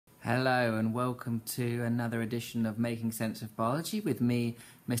Hello and welcome to another edition of Making Sense of Biology with me,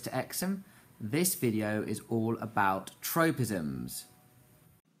 Mr. Exum. This video is all about tropisms.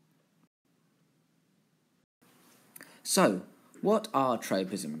 So, what are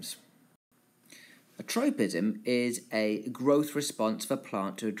tropisms? A tropism is a growth response of a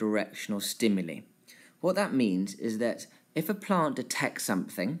plant to a directional stimuli. What that means is that if a plant detects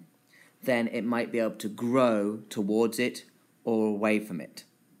something, then it might be able to grow towards it or away from it.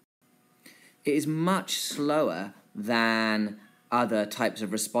 It is much slower than other types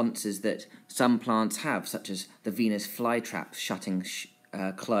of responses that some plants have, such as the Venus flytrap shutting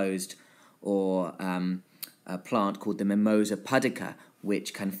closed, or a plant called the Mimosa pudica,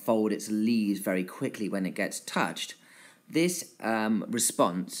 which can fold its leaves very quickly when it gets touched. This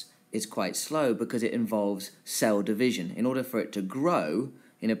response is quite slow because it involves cell division. In order for it to grow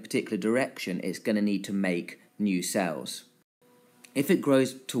in a particular direction, it's going to need to make new cells. If it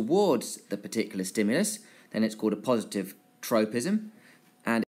grows towards the particular stimulus, then it's called a positive tropism,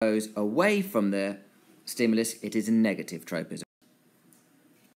 and if it goes away from the stimulus, it is a negative tropism.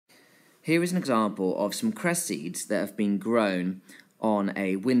 Here is an example of some cress seeds that have been grown on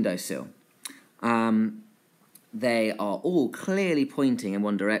a windowsill. They are all clearly pointing in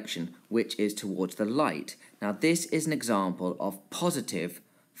one direction, which is towards the light. Now, this is an example of positive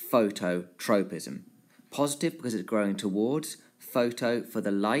phototropism. Positive because it's growing towards, photo for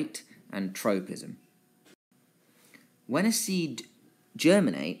the light, and tropism. When a seed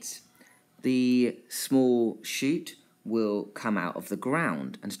germinates, the small shoot will come out of the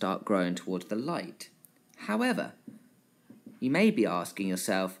ground and start growing towards the light. However, you may be asking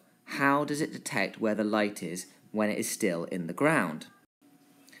yourself, how does it detect where the light is when it is still in the ground?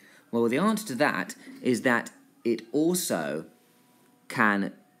 Well, the answer to that is that it also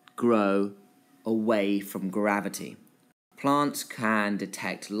can grow away from gravity. Plants can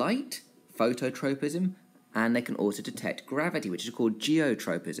detect light, phototropism, and they can also detect gravity, which is called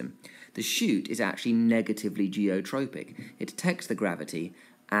geotropism. The shoot is actually negatively geotropic. It detects the gravity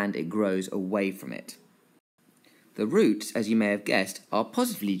and it grows away from it. The roots, as you may have guessed, are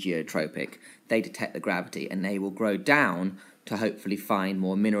positively geotropic. They detect the gravity and they will grow down to hopefully find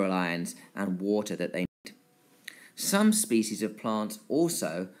more mineral ions and water that they need. Some species of plants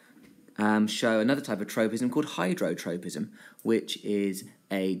also show another type of tropism called hydrotropism, which is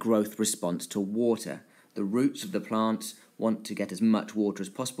a growth response to water. The roots of the plants want to get as much water as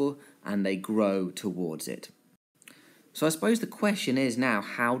possible and they grow towards it. So I suppose the question is now,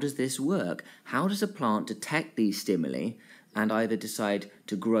 how does this work? How does a plant detect these stimuli and either decide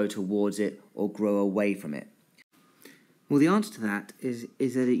to grow towards it or grow away from it? Well, the answer to that is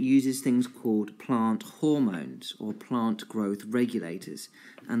that it uses things called plant hormones or plant growth regulators.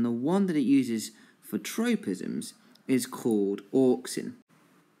 And the one that it uses for tropisms is called auxin.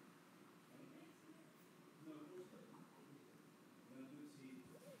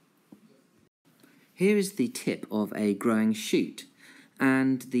 Here is the tip of a growing shoot,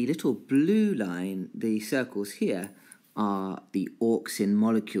 and the little blue line, the circles here, are the auxin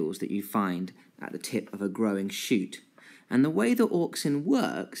molecules that you find at the tip of a growing shoot. And the way the auxin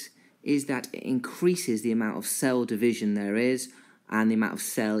works is that it increases the amount of cell division there is and the amount of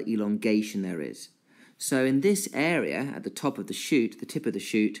cell elongation there is. So in this area, at the top of the shoot, the tip of the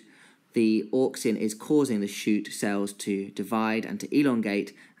shoot, the auxin is causing the shoot cells to divide and to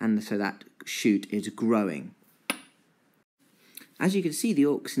elongate, and so that shoot is growing. As you can see, the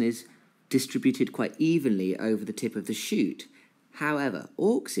auxin is distributed quite evenly over the tip of the shoot. However,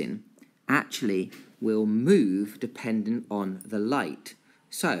 auxin actually will move dependent on the light.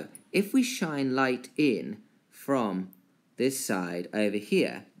 So, if we shine light in from this side over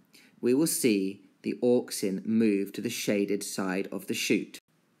here, we will see the auxin move to the shaded side of the shoot.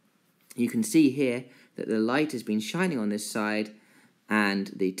 You can see here that the light has been shining on this side,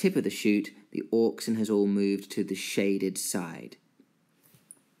 and the tip of the shoot, the auxin has all moved to the shaded side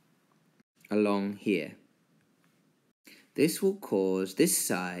along here. This will cause this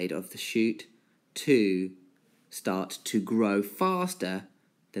side of the shoot to start to grow faster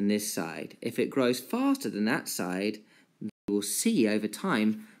than this side. If it grows faster than that side, you will see over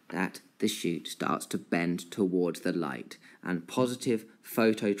time that the shoot starts to bend towards the light, and positive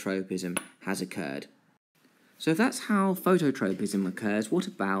phototropism has occurred. So if that's how phototropism occurs, what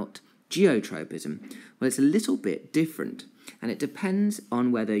about geotropism? Well, it's a little bit different, and it depends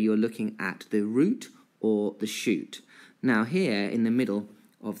on whether you're looking at the root or the shoot. Now here in the middle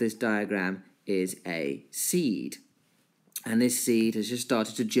of this diagram is a seed, and this seed has just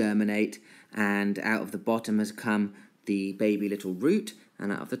started to germinate, and out of the bottom has come the baby little root,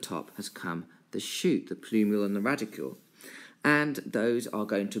 and out of the top has come the shoot, the plumule and the radicule. and those are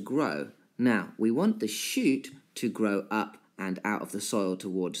going to grow. Now, we want the shoot to grow up and out of the soil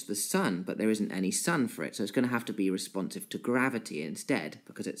towards the sun, but there isn't any sun for it, so it's going to have to be responsive to gravity instead,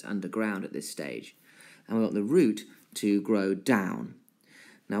 because it's underground at this stage. And we want the root to grow down.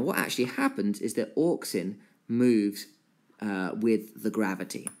 Now, what actually happens is that auxin moves with the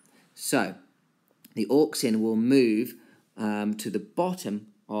gravity. So, the auxin will move to the bottom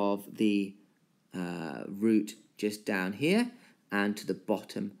of the root just down here, and to the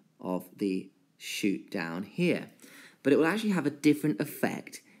bottom of the shoot down here. But it will actually have a different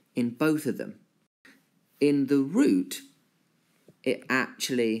effect in both of them. In the root, it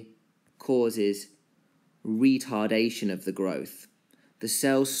actually causes retardation of the growth. The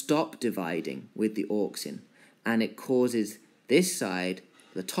cells stop dividing with the auxin, and it causes this side,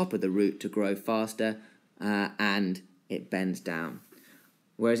 the top of the root, to grow faster, and it bends down.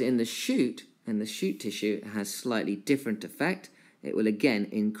 Whereas in the shoot tissue, it has slightly different effect. It will again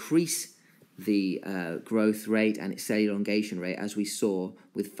increase the growth rate and its cellular elongation rate, as we saw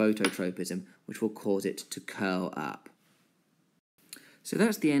with phototropism, which will cause it to curl up. So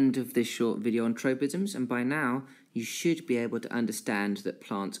that's the end of this short video on tropisms, and by now you should be able to understand that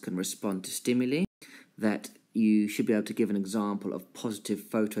plants can respond to stimuli, that you should be able to give an example of positive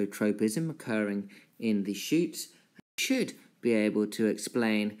phototropism occurring in the shoots. You should be able to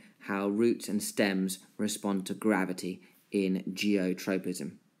explain how roots and stems respond to gravity in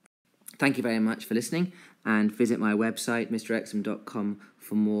geotropism. Thank you very much for listening, and visit my website, mrexham.com,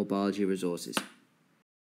 for more biology resources.